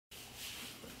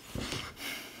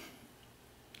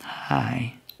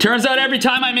Hi. Turns out every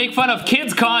time I make fun of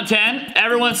kids content,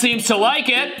 everyone seems to like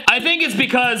it. I think it's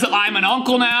because I'm an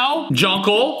uncle now.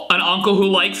 Junkle, an uncle who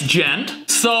likes gent.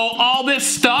 So all this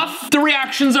stuff, the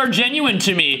reactions are genuine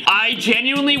to me. I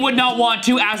genuinely would not want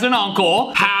to, as an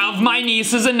uncle, have my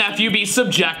nieces and nephew be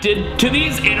subjected to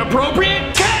these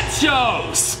inappropriate cat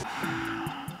shows.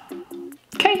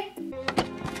 Okay.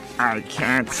 I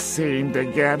can't seem to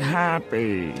get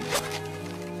happy.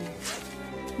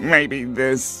 Maybe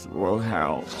this will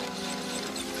help.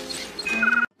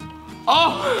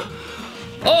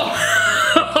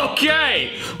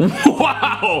 Okay.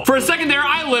 Wow. For a second there,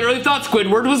 I literally thought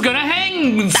Squidward was gonna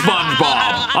hang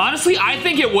SpongeBob. Honestly, I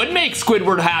think it would make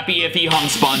Squidward happy if he hung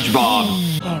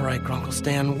SpongeBob. All right, Grunkle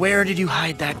Stan, where did you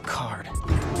hide that card?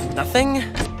 Nothing?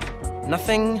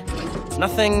 Nothing?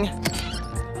 Nothing?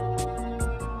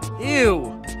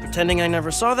 Ew. Pretending I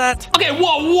never saw that? Okay,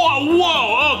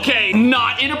 whoa, okay,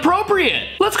 not inappropriate.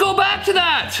 Let's go back to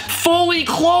that. Fully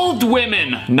clothed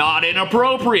women, not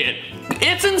inappropriate.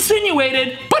 It's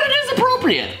insinuated, but it is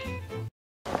appropriate.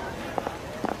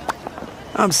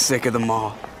 I'm sick of them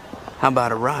all. How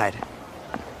about a ride?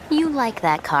 You like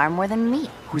that car more than me.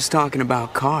 Who's talking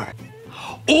about car?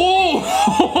 Oh,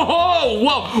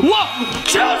 whoa,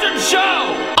 children's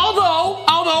show! Although,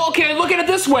 okay, look at it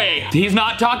this way. He's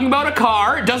not talking about a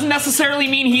car. It doesn't necessarily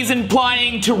mean he's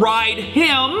implying to ride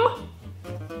him.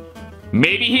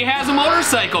 Maybe he has a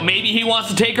motorcycle. Maybe he wants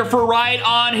to take her for a ride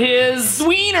on his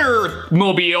wiener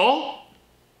mobile.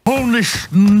 Only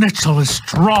Schnitzel is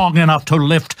strong enough to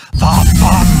lift the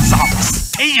buns of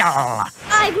steel.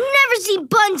 I've never seen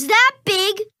buns that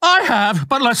big. I have,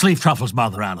 but let's leave Truffle's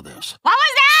mother out of this. What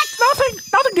was that?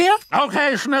 Nothing, dear.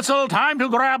 Okay, Schnitzel, time to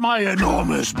grab my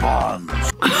enormous buns.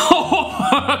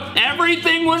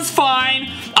 Everything was fine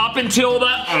up until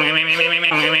the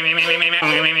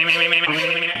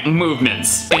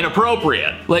movements.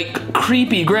 Inappropriate. Like,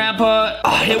 creepy, Grandpa.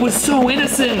 Oh, it was so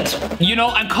innocent. You know,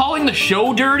 I'm calling the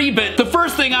show dirty, but the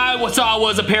first thing I saw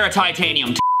was a pair of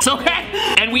titanium tits,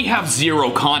 okay? And we have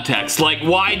zero context. Like,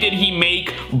 why did he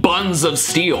make buns of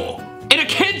steel? In a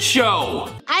kid's show!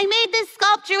 I made this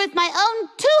sculpture with my own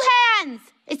 2 hands!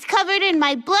 It's covered in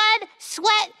my blood,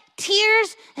 sweat,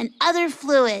 tears, and other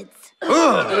fluids.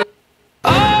 What?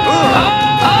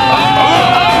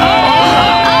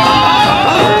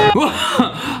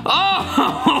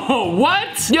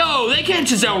 Yo, they can't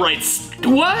just outright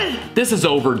what? This is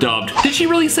overdubbed. Did she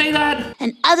really say that?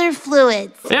 And other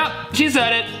fluids. Yep, she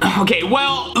said it. Okay,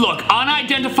 well, look,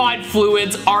 unidentified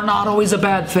fluids are not always a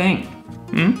bad thing.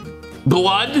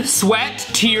 Blood, sweat,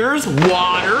 tears,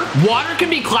 water. Water can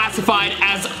be classified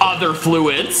as other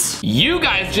fluids. You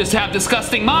guys just have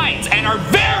disgusting minds and are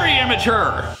very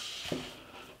immature.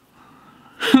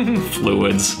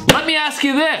 Fluids. Let me ask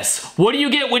you this. What do you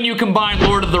get when you combine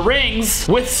Lord of the Rings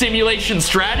with simulation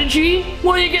strategy?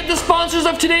 Well, you get the sponsors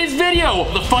of today's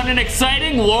video. The fun and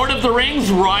exciting Lord of the Rings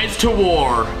Rise to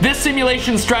War. This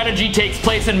simulation strategy takes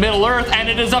place in Middle-earth, and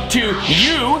it is up to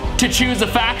you to choose a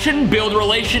faction, build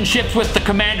relationships with the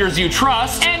commanders you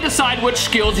trust, and decide which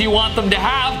skills you want them to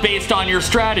have based on your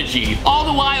strategy. All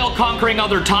the while conquering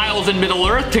other tiles in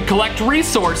Middle-earth to collect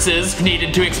resources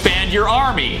needed to expand your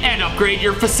army and upgrade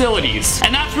your facilities.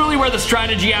 And that's really where the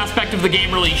strategy aspect of the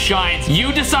game really shines.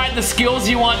 You decide the skills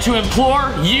you want to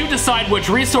employ, you decide which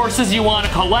resources you want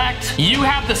to collect, you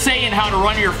have the say in how to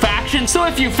run your faction, so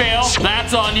if you fail,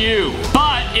 that's on you.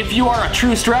 But if you are a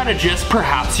true strategist,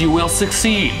 perhaps you will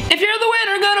succeed. If you're the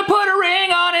winner, gonna put a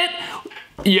ring on it.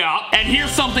 Yeah, and here's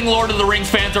something Lord of the Rings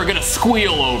fans are gonna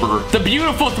squeal over. The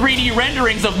beautiful 3D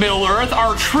renderings of Middle-earth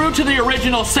are true to the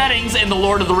original settings in the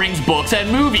Lord of the Rings books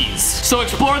and movies. So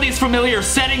explore these familiar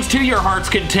settings to your heart's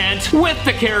content with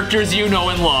the characters you know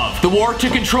and love. The war to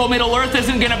control Middle-earth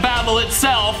isn't gonna battle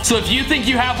itself, so if you think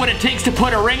you have what it takes to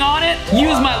put a ring on it,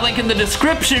 use my link in the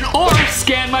description or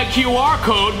scan my QR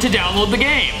code to download the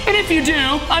game. And if you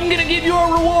do, I'm gonna give you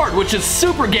a reward, which is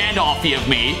super Gandalf-y of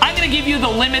me. I'm gonna give you the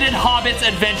limited Hobbits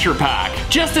Adventure Pack,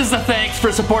 just as a thanks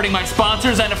for supporting my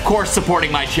sponsors and of course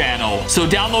supporting my channel. So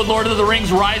download Lord of the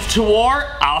Rings Rise to War.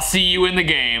 I'll see you in the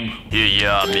game.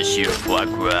 Yeah, Monsieur Foie.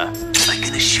 I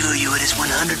can assure you it is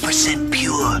 100%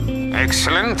 pure.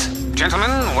 Excellent.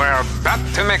 Gentlemen, we're about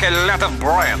to make a lot of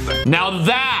bread. Now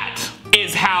that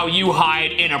is how you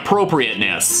hide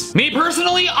inappropriateness. Me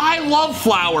personally, I love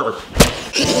flour.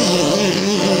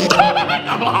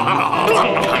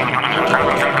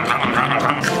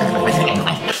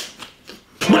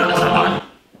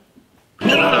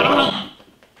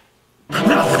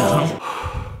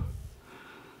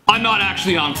 I'm not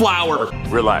actually on flour.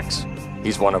 Relax.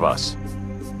 He's one of us.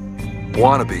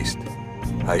 Wannabeast.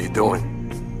 How you doing?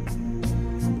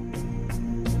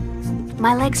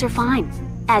 My legs are fine,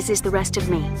 as is the rest of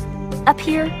me. Up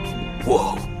here...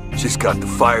 Whoa, she's got the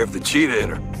fire of the cheetah in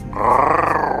her.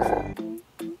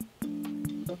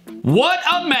 What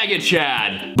a mega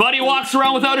Chad! Buddy walks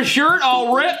around without a shirt,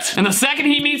 all ripped, and the second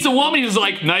he meets a woman, he's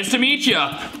like, nice to meet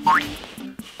ya.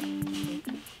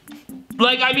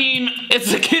 Like, I mean,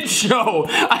 it's a kid's show.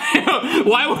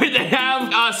 Why would they have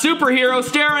a superhero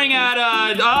staring at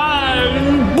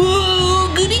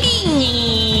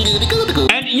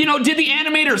And, you know, did the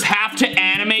animators have to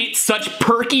animate such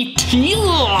perky teeth?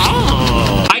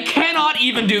 I cannot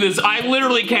even do this. I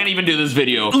literally can't even do this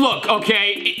video. Look,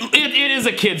 okay, it is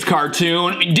a kid's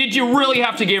cartoon. Did you really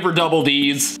have to give her double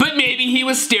D's? But maybe he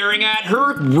was staring at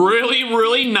her really,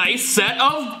 really nice set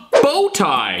of bow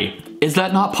tie. Is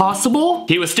that not possible?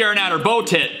 He was staring at her bow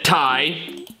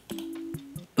tie.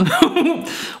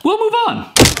 We'll move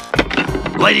on.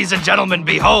 Ladies and gentlemen,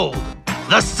 behold,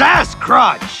 the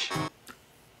Sasquatch!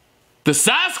 The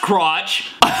Sasquatch?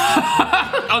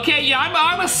 Okay, yeah,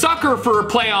 I'm a sucker for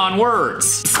play on words.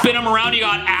 Spin them around, you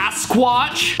got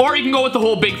Asquatch. Or you can go with the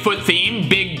whole Bigfoot theme.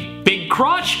 Big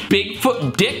crotch?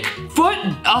 Bigfoot?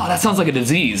 Dickfoot? Oh, that sounds like a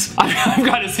disease. I've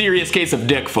got a serious case of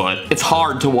Dickfoot. It's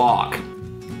hard to walk.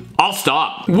 I'll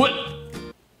stop. What?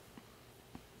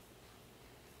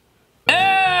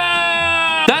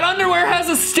 That underwear has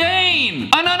a stain!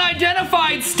 An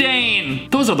unidentified stain!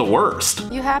 Those are the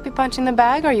worst. You happy punching the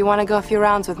bag, or you want to go a few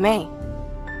rounds with me?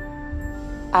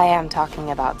 I am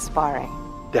talking about sparring.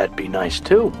 That'd be nice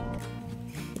too.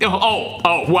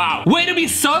 Oh, wow. Way to be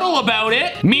subtle about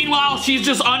it. Meanwhile, she's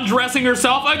just undressing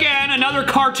herself again. Another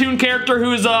cartoon character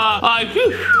who's, that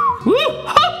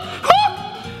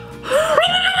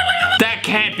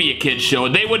can't be a kid's show.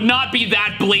 They would not be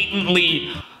that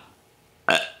blatantly...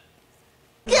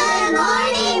 Good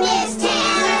morning, Miss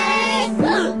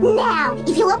Tanner! Now,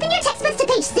 if you open your textbooks to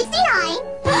page 69...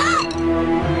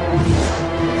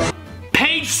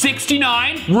 Page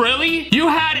 69? Really? You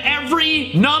had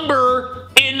every number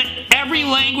in every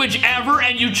language ever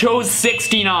and you chose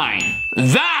 69.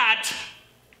 That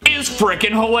is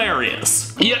frickin'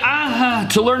 hilarious. Yeah,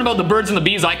 to learn about the birds and the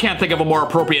bees, I can't think of a more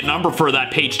appropriate number for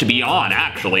that page to be on,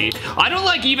 actually. I don't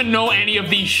even know any of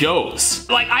these shows.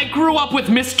 Like, I grew up with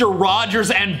Mr.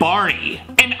 Rogers and Barney,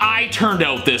 and I turned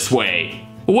out this way.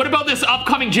 What about this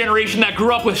upcoming generation that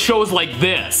grew up with shows like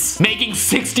this, making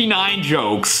 69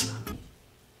 jokes?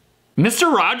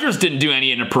 Mr. Rogers didn't do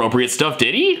any inappropriate stuff,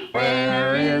 did he?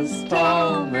 Where is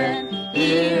Tolman?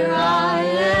 Here I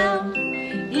am.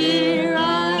 Here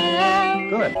I am.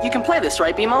 Good. You can play this,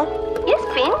 right, Bimo? Yes,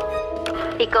 Finn.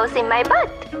 It goes in my butt.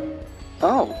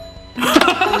 Oh.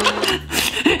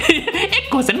 It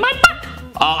goes in my butt.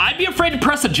 I'd be afraid to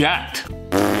press eject.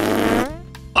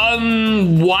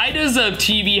 Why does a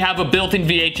TV have a built-in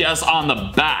VHS on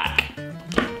the back?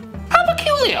 How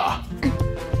peculiar.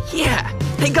 Yeah,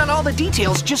 they got all the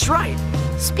details just right.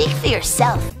 Speak for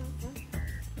yourself.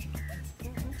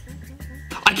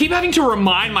 I keep having to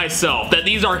remind myself that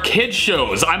these are kids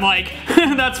shows. I'm like,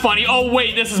 that's funny. Oh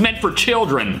wait, this is meant for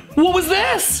children. What was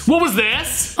this? What was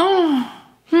this? Oh,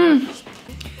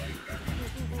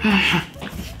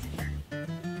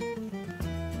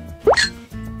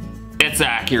 It's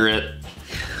accurate.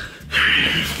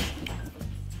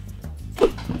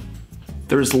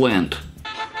 There's lint.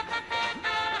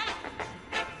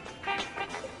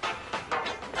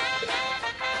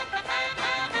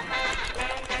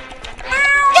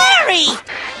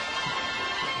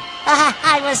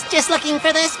 I was just looking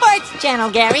for the sports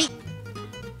channel, Gary.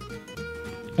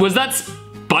 Was that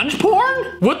sponge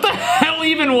porn? What the hell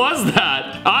even was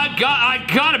that? I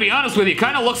gotta be honest with you,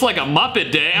 kind of looks like a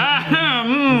Muppet Day.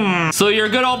 So your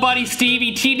good old buddy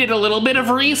Stevie T did a little bit of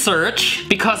research,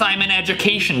 because I'm an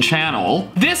education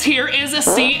channel. This here is a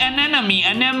sea anemone.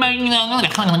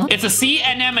 It's a sea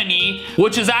anemone,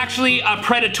 which is actually a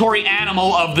predatory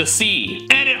animal of the sea.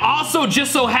 And it also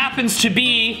just so happens to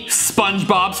be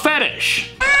SpongeBob's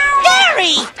fetish.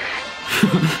 Gary!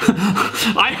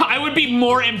 I would be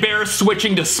more embarrassed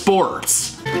switching to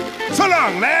sports. So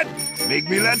long, lad. Make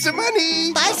me lots of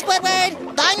money. Bye,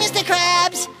 Squidward. Bye, Mr.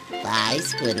 Krabs. Bye,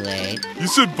 Squidward. You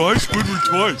said bye, Squidward,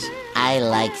 twice. I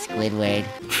like Squidward.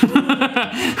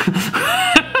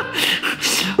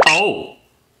 Oh.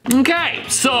 Okay,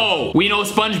 so we know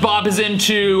SpongeBob is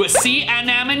into sea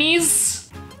anemones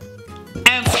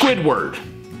and Squidward.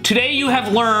 Today you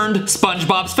have learned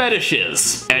SpongeBob's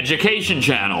fetishes. Education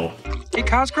channel. Hey,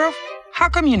 Cosgrove, how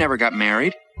come you never got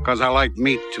married? Because I like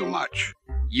meat too much.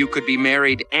 You could be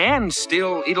married and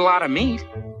still eat a lot of meat.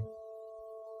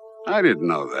 I didn't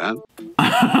know that.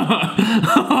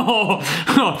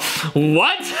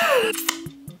 What?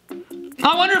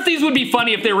 I wonder if these would be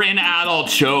funny if they were in adult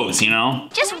shows, you know?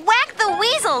 Just whack the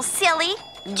weasel, silly.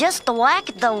 Just whack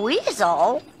the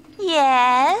weasel?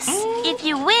 Yes. If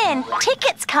you win,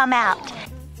 tickets come out.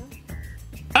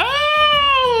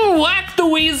 Oh, whack the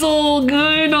weasel.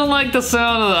 I don't like the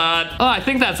sound of that. Oh, I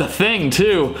think that's a thing,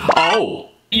 too. Oh.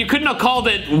 You couldn't have called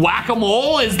it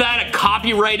whack-a-mole? Is that a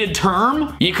copyrighted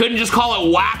term? You couldn't just call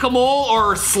it whack-a-mole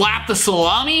or slap the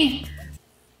salami?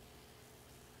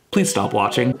 Please stop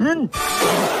watching.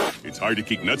 It's hard to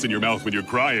keep nuts in your mouth when you're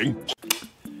crying.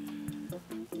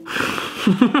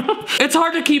 It's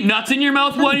hard to keep nuts in your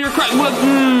mouth when you're crying.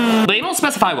 They don't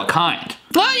specify what kind.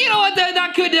 Well, you know what?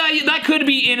 That could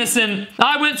be innocent.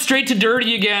 I went straight to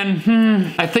dirty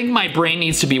again. I think my brain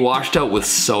needs to be washed out with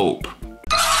soap.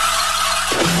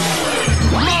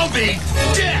 Moby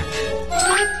Dick!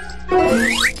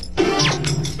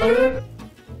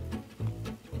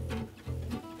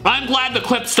 I'm glad the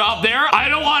clip stopped there. I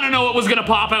don't want to know what was gonna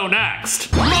pop out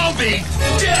next. Moby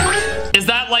Dick! Is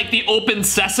that like the open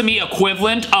sesame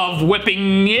equivalent of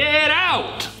whipping it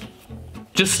out?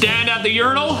 Just stand at the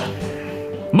urinal.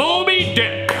 Moby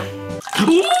Dick.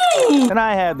 Ooh! And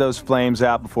I had those flames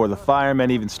out before the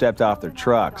firemen even stepped off their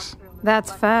trucks.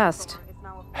 That's fast.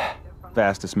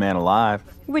 Fastest man alive.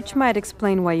 Which might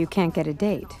explain why you can't get a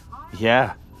date.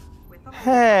 Yeah.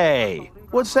 Hey,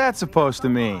 what's that supposed to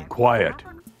mean? Quiet.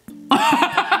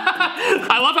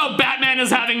 I love how Batman is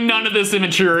having none of this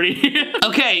immaturity.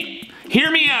 Okay, hear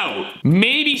me out.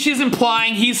 Maybe she's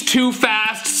implying he's too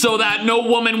fast so that no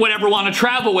woman would ever want to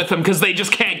travel with him because they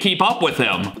just can't keep up with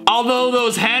him. Although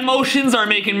those hand motions are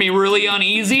making me really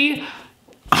uneasy.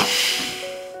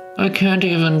 I can't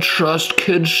even trust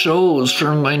kids' shows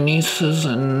for my nieces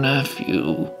and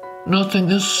nephew.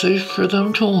 Nothing is safe for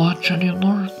them to watch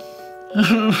anymore.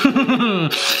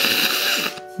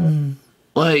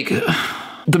 Like,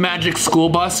 the Magic School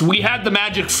Bus. We had the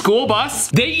Magic School Bus.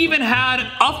 They even had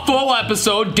a full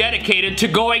episode dedicated to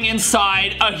going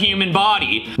inside a human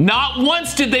body. Not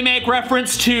once did they make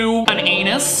reference to an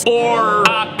anus, or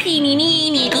a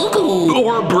pee-nee-nee-nee-goo-goo,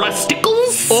 or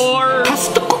breasticles, or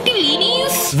testicles.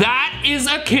 That is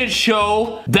a kid's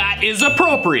show that is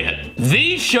appropriate.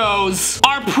 These shows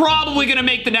are probably gonna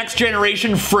make the next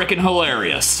generation frickin'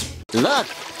 hilarious. Look,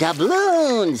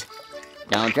 doubloons!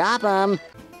 Don't drop them.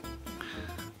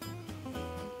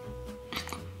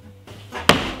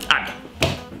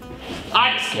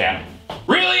 I just can't.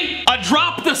 Really? A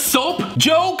drop the soap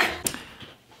joke?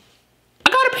 I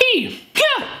gotta pee.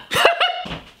 Yeah.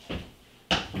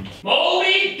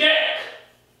 Moby Dick.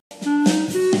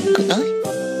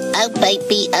 Oh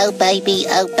baby, oh baby,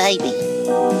 oh baby.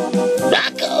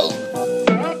 Rocco.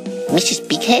 Mrs.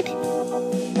 Bighead.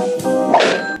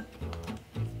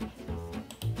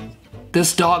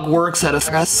 This dog works at a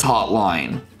stress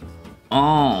hotline.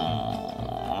 Oh.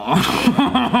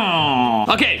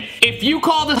 Okay, if you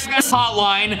called the stress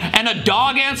hotline and a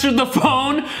dog answered the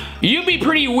phone, you'd be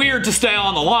pretty weird to stay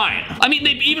on the line. I mean,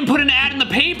 they even put an ad in the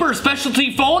paper,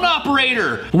 specialty phone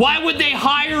operator. Why would they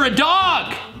hire a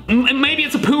dog? Maybe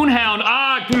it's a poonhound.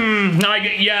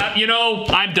 Yeah, you know,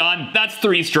 I'm done. That's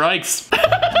 3 strikes.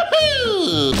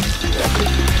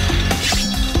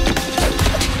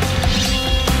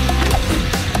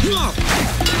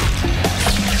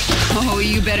 Oh,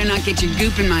 you better not get your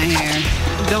goop in my hair.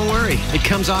 Don't worry, it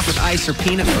comes off with ice or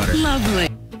peanut butter. Lovely.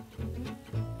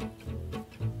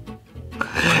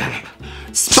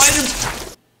 Spider...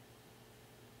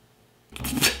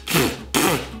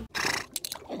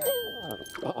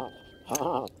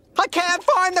 I can't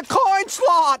find the coin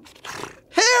slot!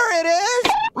 Here it is!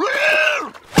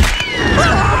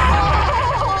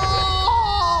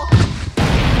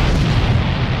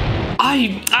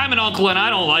 I'm an uncle and I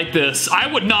don't like this. I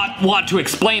would not want to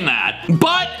explain that.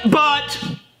 But,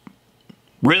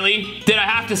 really? Did I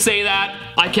have to say that?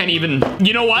 I can't even,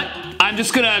 you know what? I'm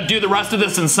just gonna do the rest of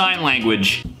this in sign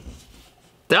language.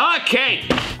 Okay.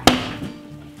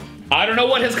 I don't know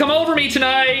what has come over me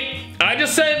tonight. I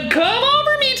just said, come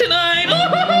over me tonight.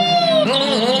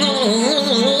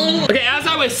 Okay, as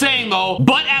I was saying though,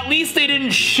 but at least they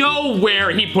didn't show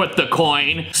where he put the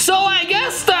coin. So I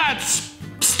guess that's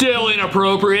still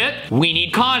inappropriate. We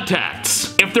need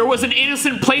contacts. If there was an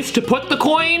innocent place to put the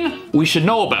coin, we should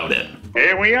know about it.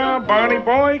 Here we are, Barney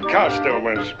Boy,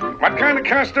 costumers. What kind of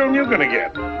costume you gonna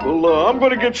get? Well, I'm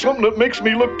gonna get something that makes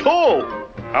me look tall.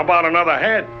 How about another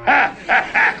head?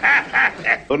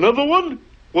 Another one?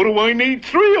 What do I need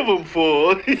 3 of them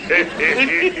for?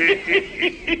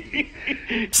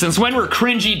 Since when were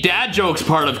cringy dad jokes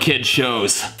part of kids'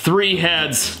 shows? 3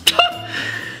 heads.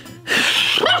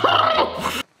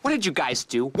 What did you guys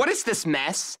do? What is this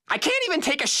mess? I can't even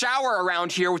take a shower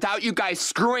around here without you guys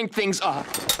screwing things up.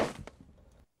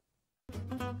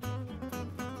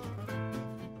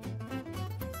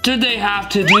 Did they have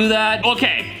to do that?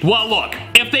 Okay, well look,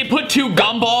 if they put 2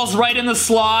 gumballs right in the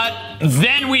slot,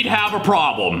 then we'd have a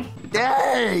problem.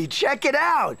 Hey, check it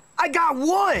out. I got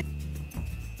one.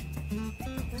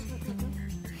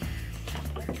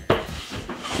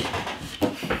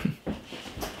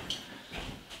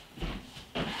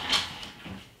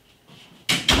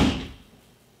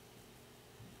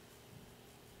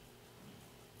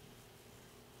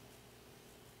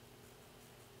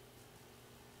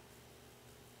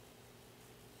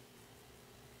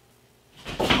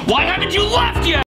 Why haven't you left yet?